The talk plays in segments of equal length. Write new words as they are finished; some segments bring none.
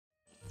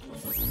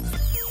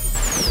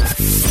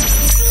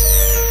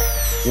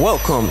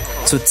Welcome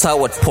to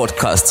Tawad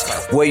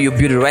Podcast, where you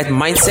build the right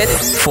mindset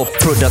for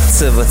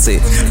productivity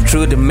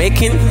through the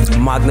making,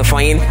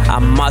 magnifying,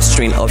 and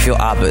mastering of your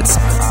habits.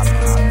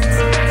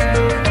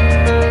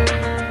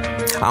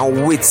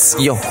 And with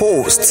your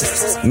host,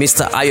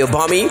 Mr.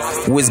 Ayobami,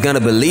 who is going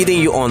to be leading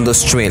you on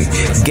this train.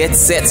 Get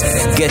set,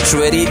 get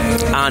ready,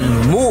 and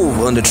move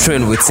on the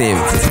train with him.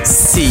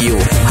 See you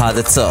at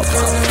the top.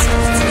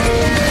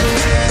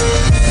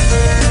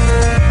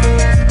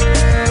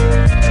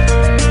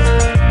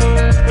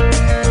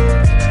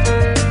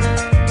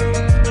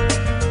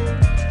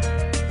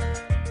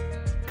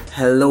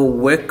 Hello,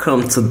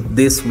 welcome to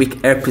this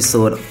week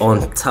episode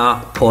on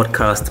TAR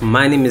Podcast.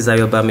 My name is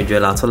Ayobami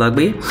Joel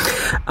Atolagbe,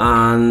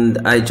 and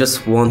I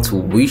just want to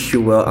wish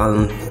you well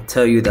and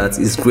tell you that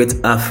it's great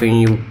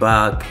having you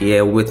back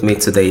here with me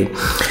today.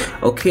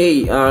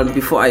 Okay,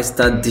 before I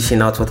start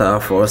dishing out what I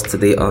have for us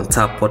today on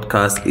TAR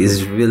Podcast,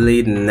 it's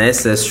really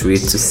necessary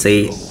to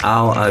say,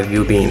 how have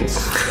you been?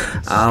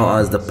 How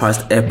has the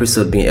past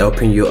episode been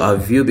helping you?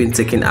 Have you been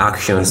taking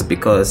actions?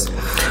 Because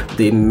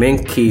the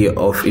main key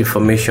of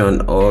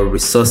information or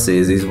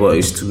resources is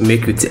to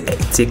make you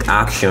take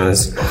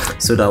actions,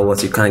 so that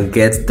what you can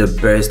get the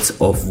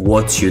best of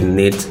what you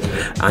need,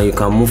 and you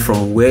can move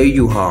from where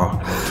you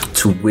are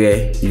to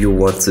where you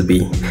want to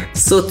be.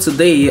 So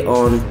today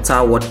on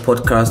Tawad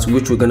Podcast,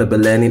 which we're going to be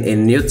learning a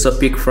new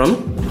topic from,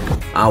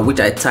 which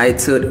I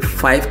titled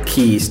 5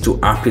 Keys to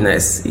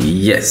Happiness.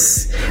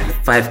 Yes,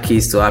 5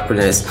 Keys to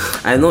Happiness.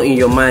 I know in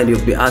your mind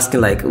you'll be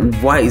asking, like,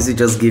 why is it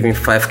just giving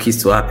 5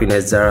 keys to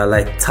happiness? There are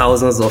like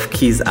thousands of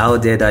keys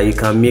out there that you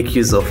can make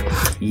use of.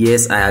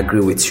 Yes, I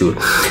agree with you.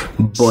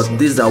 But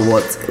these are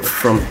what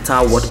from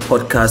Tawad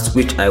Podcast,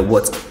 which I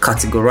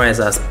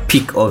categorize as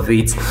peak of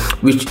it,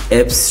 which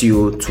helps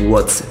you to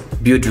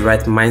build the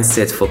right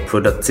mindset for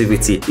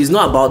productivity. It's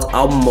not about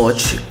how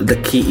much the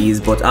key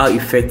is, but how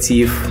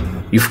effective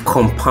you've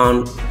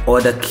compound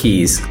other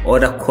keys,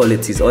 other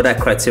qualities, other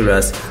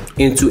criteria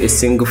into a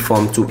single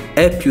form to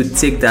help you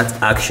take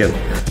that action.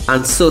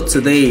 And so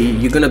today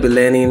you're going to be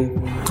learning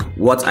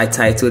what I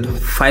titled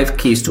 5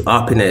 Keys to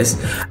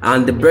Happiness.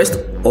 And the best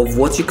of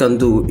what you can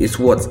do is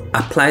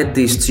apply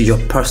this to your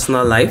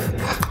personal life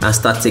and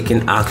start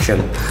taking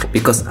action.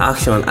 Because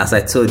action, as I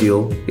told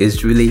you,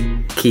 is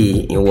really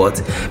key in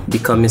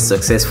becoming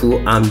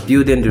successful and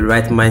building the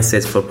right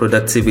mindset for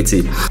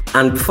productivity.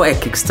 And before I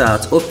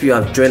kickstart, hope you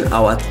have joined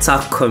our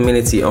TAR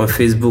community on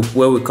Facebook,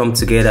 where we come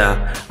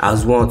together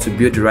as one to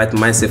build the right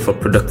mindset for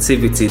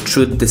productivity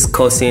through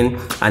discussing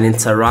and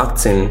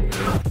interacting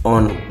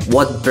on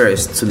what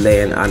best to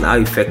learn and how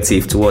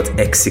effective to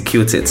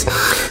execute it.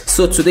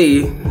 So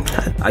today,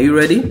 are you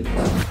ready?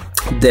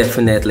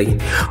 Definitely.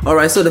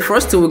 Alright, so the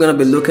first thing we're going to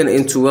be looking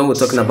into when we're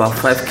talking about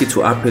 5 keys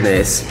to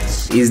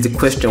happiness is the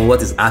question,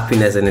 what is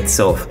happiness in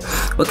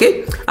itself?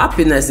 Okay,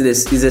 happiness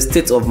is a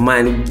state of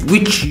mind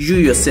which you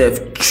yourself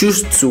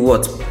choose to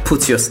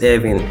put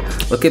yourself in.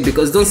 Okay,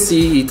 because don't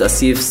see it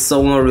as if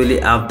someone really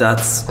have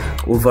that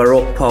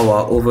overall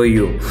power over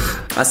you.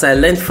 As I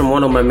learned from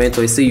one of my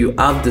mentors, he said you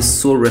have the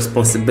sole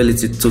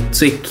responsibility to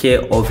take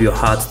care of your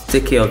heart, to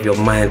take care of your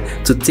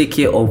mind, to take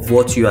care of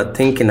what you are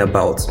thinking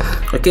about.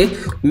 Okay,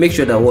 make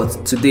sure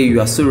that today you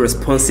are so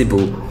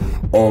responsible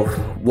of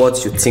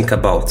what you think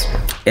about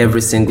every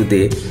single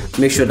day.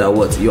 Make sure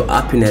that your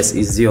happiness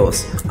is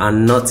yours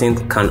and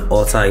nothing can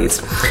alter it.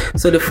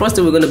 So the first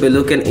thing we're going to be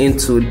looking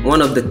into,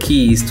 one of the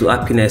keys to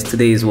happiness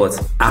today is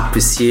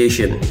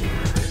appreciation.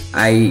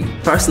 I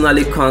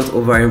personally can't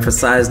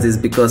overemphasize this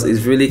because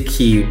it's really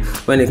key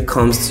when it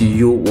comes to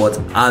you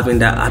having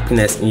that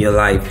happiness in your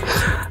life.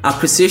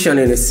 Appreciation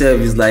in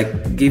itself is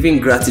like giving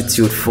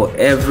gratitude for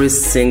every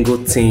single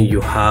thing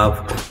you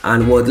have,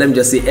 and let me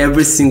just say,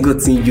 every single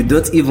thing you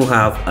don't even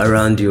have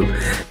around you.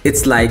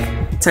 It's like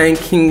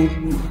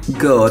thanking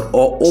God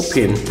or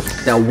hoping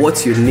that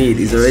what you need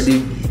is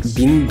already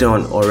being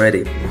done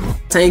already.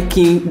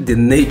 Thanking the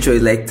nature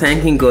is like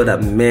thanking God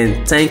that,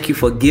 man, thank you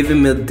for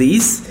giving me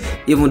this,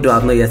 even though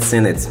I've not yet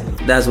seen it.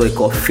 That's what I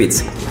call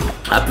faith.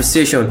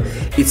 Appreciation,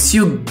 it's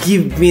you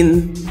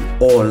giving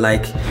all,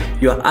 like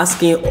you're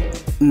asking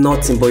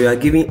nothing, but you are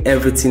giving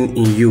everything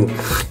in you.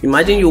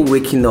 Imagine you're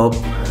waking up.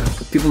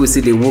 People will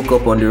say they woke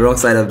up on the wrong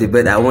side of the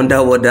bed. I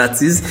wonder what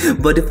that is.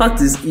 But the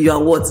fact is, you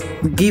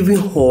are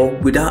giving all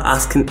without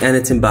asking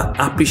anything back.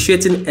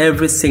 Appreciating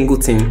every single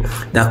thing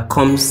that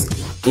comes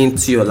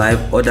into your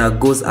life or that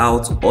goes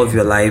out of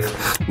your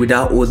life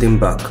without holding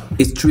back.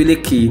 It's really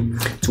key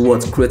to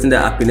creating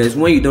that happiness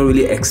when you don't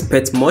really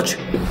expect much,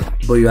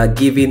 but you are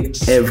giving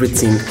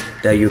everything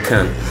that you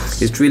can.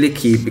 It's really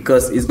key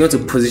because it's going to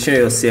position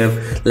yourself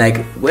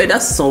like whether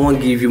someone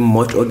give you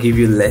much or give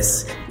you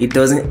less, it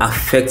doesn't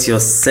affect your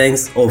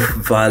sense of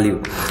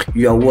value.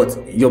 You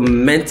are your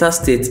mental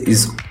state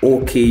is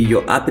okay,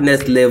 your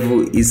happiness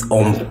level is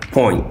on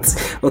point.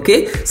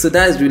 Okay, so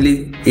that is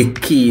really a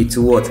key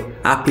to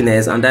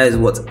happiness, and that is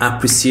what?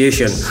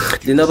 Appreciation.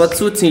 The number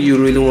 2 thing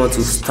you really want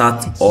to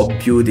start or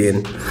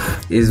building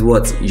is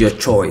what? Your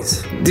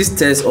choice. This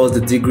tells us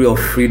the degree of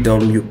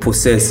freedom you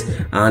possess,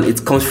 and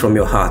it comes from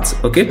your heart.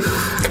 Okay,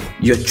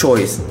 your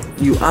choice.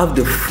 You have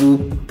the full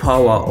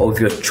power of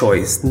your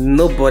choice.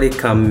 Nobody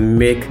can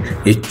make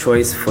a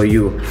choice for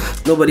you.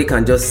 Nobody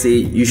can just say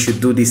you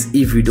should do this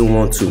if you don't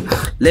want to.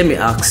 Let me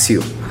ask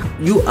you.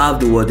 You have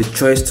the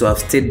choice to have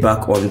stayed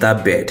back on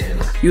that bed.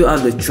 You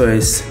have the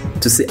choice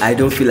to say, I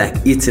don't feel like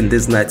eating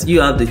this night. You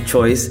have the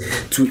choice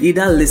to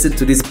either listen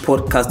to this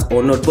podcast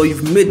or not, but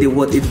you've made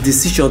a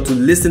decision to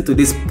listen to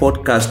this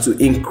podcast to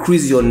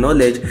increase your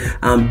knowledge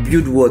and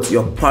build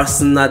your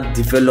personal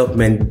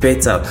development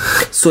better.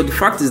 So the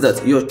fact is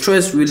that your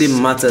choice really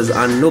matters,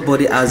 and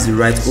nobody has the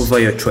right over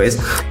your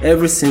choice.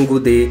 Every single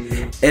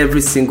day,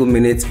 every single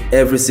minute,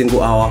 every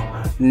single hour,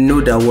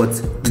 know that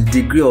the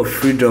degree of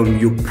freedom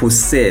you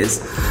possess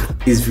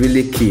is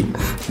really key.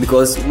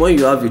 Because when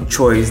you have a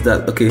choice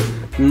that, okay,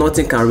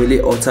 nothing can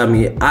really alter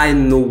me, I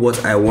know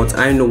what I want,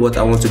 I know what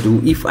I want to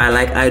do, if I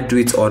like, I do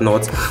it or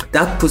not,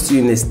 that puts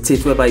you in a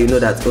state whereby you know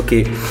that,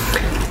 okay,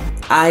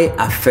 I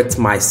affect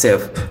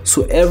myself.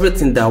 So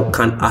everything that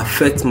can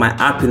affect my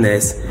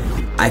happiness,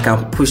 I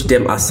can push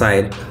them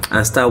aside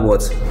and start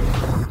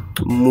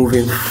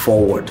moving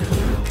forward.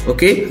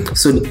 Okay,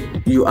 so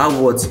you have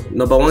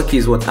number 1 key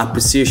is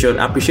appreciation.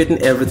 Appreciating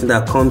everything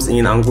that comes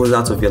in and goes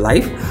out of your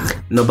life.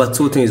 Number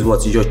 2 thing is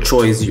your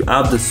choice. You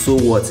have the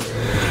sole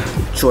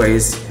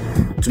choice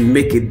to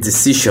make a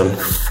decision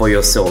for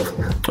yourself,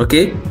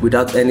 okay,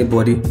 without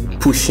anybody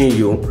pushing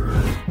you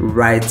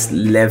right,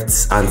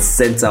 left, and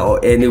center,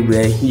 or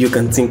anywhere you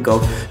can think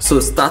of. So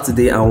start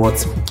today and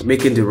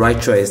making the right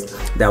choice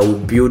that will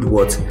build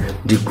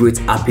the great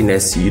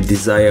happiness you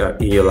desire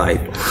in your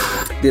life.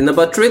 The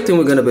number 3 thing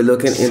we're going to be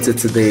looking into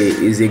today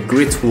is a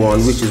great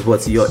one, which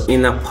is your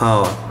inner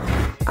power.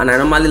 And I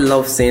normally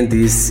love saying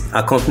this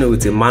accompanied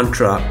with a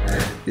mantra,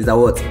 is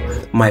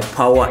that my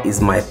power is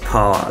my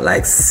power.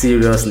 Like,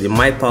 seriously,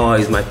 my power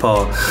is my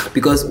power.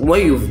 Because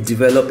when you've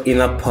developed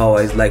inner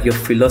power, it's like your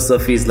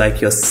philosophy, is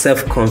like your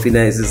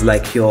self-confidence, is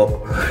like your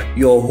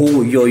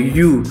whole, your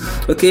you.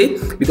 Okay,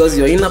 because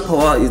your inner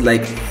power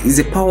is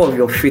the power of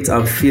your faith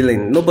and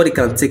feeling. Nobody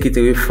can take it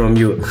away from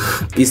you.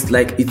 It's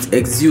like it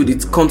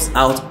exudes, it comes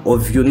out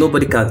of you.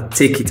 Nobody can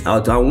take it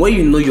out. And when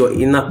you know your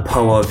inner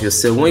power of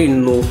yourself, when you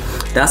know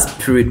that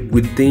spirit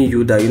within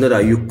you that you know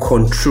that you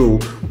control,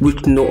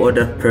 which no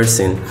other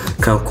person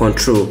can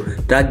control,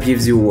 that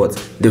gives you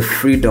the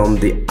freedom,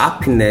 the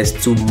happiness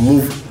to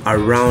move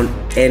around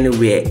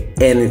anywhere,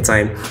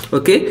 anytime.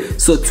 Okay,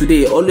 so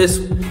today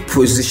always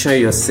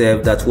position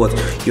yourself that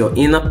your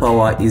inner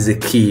power is a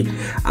key,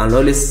 and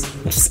always,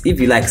 if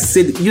you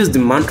use the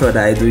mantra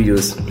that I do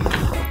use,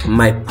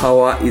 my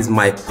power is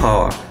my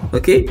power.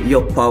 Okay,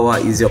 your power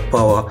is your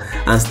power,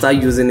 and start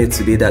using it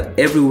today, that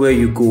everywhere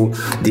you go,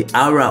 the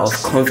aura of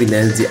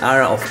confidence, the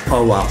aura of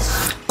power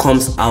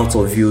comes out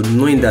of you,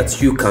 knowing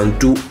that you can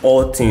do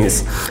all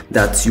things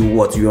that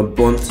you are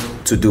born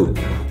to do.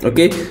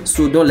 Okay,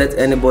 so don't let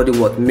anybody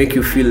make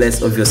you feel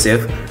less of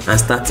yourself, and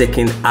start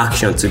taking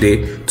action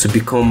today to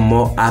become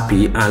more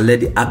happy, and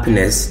let the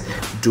happiness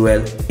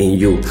dwell in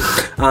you.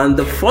 And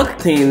the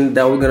 4th thing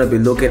that we're going to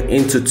be looking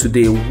into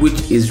today,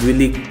 which is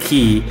really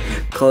key,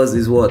 because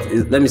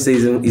let me say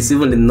it's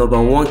even the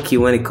number 1 key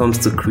when it comes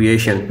to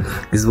creation,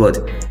 is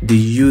the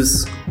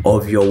use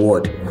of your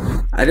word.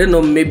 I don't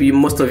know, maybe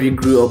most of you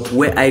grew up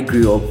where I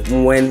grew up,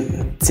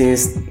 when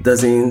things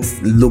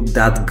doesn't look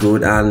that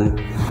good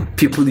and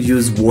people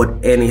use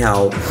word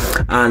anyhow,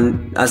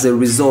 and as a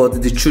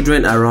result the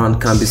children around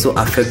can be so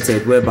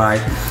affected, whereby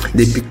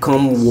they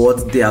become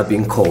what they are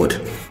being called.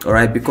 All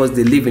right, because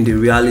they live in the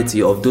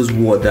reality of those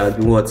words that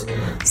have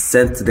been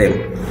sent to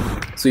them.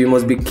 So you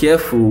must be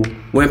careful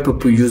when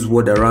people use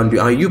word around you,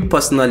 and you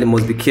personally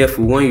must be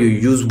careful when you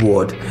use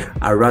word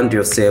around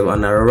yourself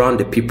and around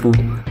the people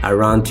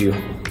around you.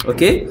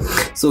 Okay,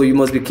 so you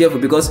must be careful,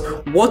 because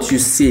what you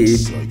say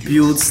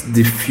builds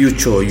the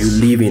future you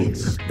live in.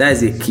 That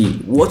is a key.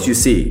 What you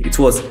say,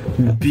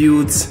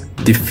 builds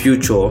the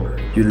future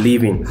you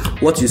live in.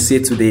 What you say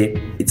today,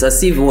 it's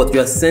as if you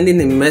are sending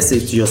a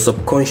message to your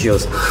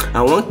subconscious.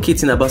 And one key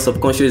thing about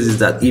subconscious is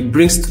that it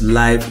brings to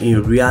life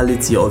in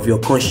reality of your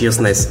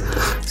consciousness.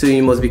 So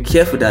you must be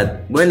careful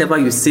that whenever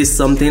you say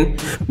something,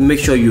 make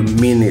sure you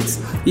mean it.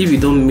 If you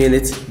don't mean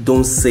it,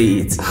 don't say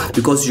it,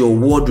 because your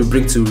word will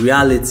bring to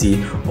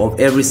reality of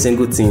every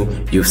single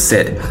thing you've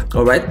said.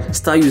 All right,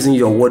 start using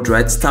your word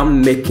right. Start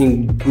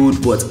making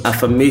good words,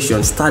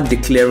 affirmations. Start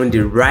declaring the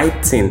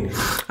right thing.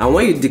 And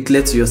when you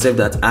declare to yourself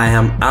that I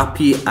am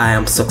happy, I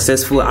am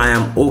successful, I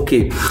am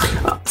okay,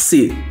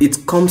 see,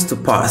 it comes to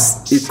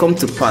pass. It comes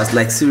to pass.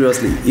 Like,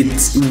 seriously,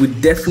 it will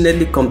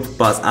definitely come to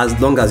pass as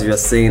long as you are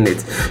saying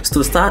it.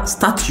 So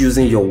start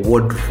using your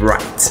word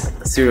right.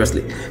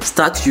 Seriously,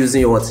 start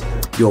using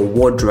your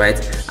word right,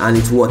 and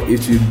it will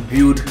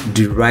build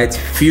the right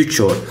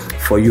future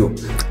for you.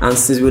 And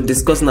since we're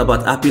discussing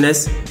about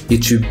happiness,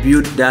 it will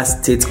build that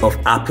state of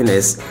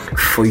happiness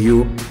for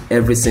you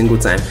every single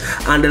time.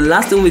 And the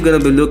last thing we're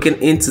going to be looking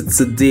into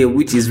today,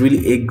 which is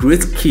really a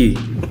great key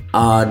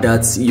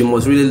that you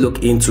must really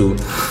look into: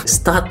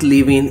 start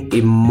living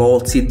a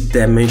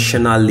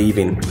multi-dimensional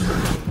living.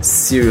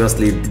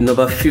 Seriously, the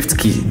number 5th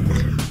key: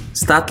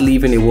 start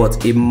living a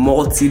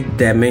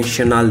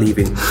multi-dimensional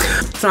living.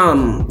 Try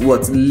and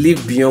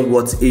live beyond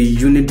a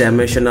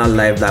unidimensional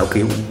life, like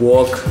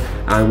work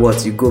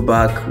and you go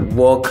back,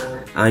 work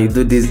and you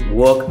do this,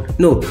 work.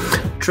 No,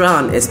 try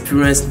and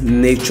experience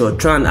nature,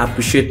 try and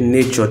appreciate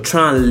nature,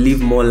 try and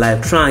live more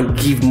life, try and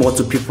give more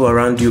to people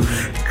around you,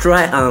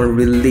 try and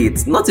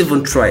relate. Not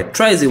even try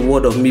is a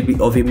word of maybe,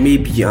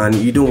 and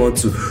you don't want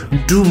to.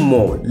 Do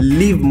more,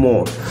 live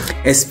more,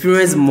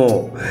 experience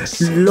more,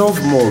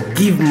 love more,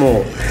 give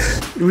more,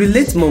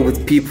 relate more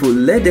with people.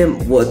 Let them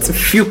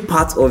feel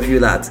part of you.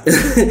 That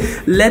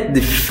let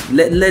the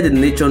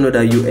nature know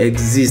that you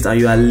exist and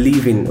you are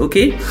living.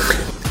 Okay.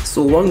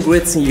 So one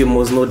great thing you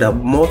must know, that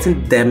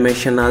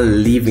multi-dimensional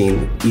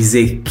living is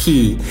a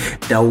key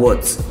that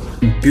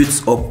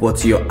builds up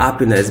your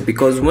happiness,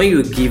 because when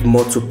you give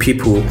more to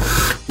people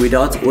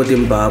without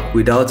holding back,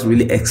 without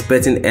really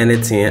expecting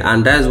anything,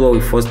 and that is what we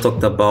first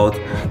talked about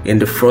in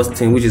the first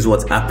thing, which is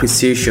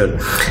appreciation.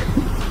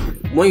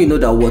 When you know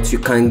that you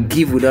can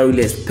give without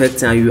really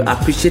expecting, and you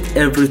appreciate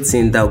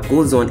everything that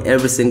goes on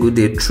every single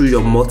day through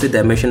your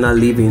multi-dimensional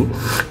living,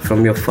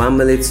 from your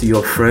family to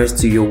your friends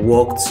to your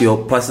work to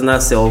your personal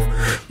self,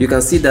 you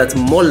can see that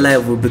more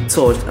life will be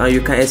touched and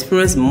you can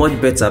experience much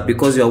better,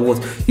 because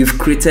you've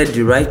created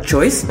the right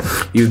choice,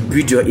 you've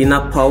built your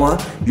inner power,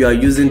 you are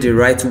using the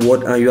right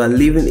word, and you are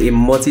living a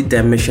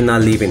multi-dimensional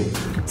living.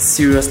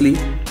 Seriously,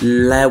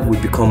 life will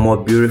become more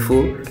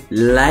beautiful.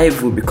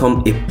 Life will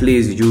become a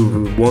place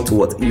you want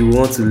to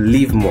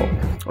live more.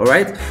 All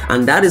right,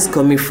 and that is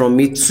coming from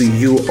me to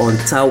you on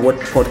Tower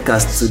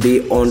Podcast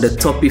today on the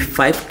topic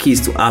 5 keys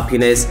to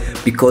happiness,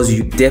 because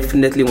you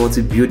definitely want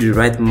to build the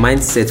right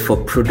mindset for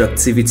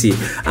productivity.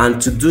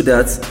 And to do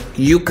that,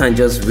 you can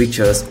just reach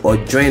us or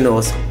join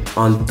us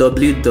on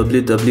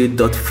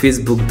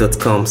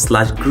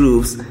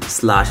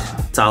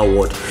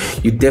www.facebook.com/groups/Tower.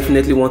 You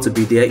definitely want to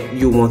be there.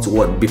 You want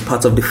to be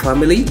part of the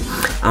family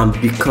and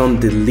become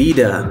the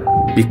leader,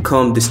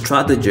 become the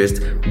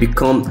strategist,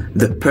 become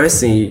the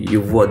person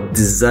you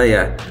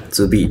desire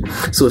to be.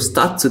 So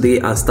start today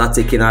and start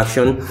taking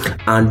action,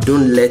 and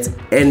don't let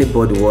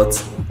anybody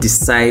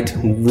decide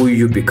who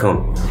you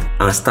become,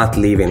 and start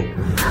living.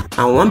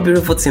 And one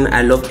beautiful thing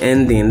I love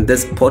ending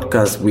this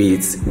podcast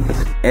with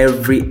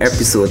every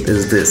episode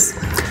is this: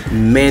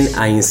 men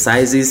are in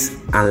sizes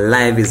and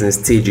life is in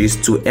stages.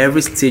 To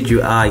every stage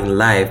you are in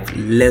life,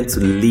 learn to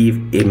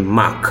leave a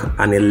mark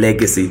and a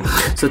legacy.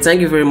 So thank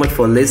you very much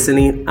for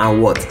listening,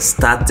 and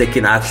start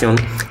taking action,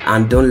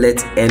 and don't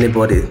let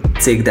anybody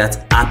take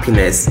that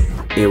happiness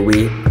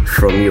away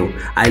from you.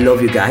 I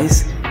love you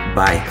guys.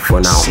 Bye for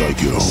now.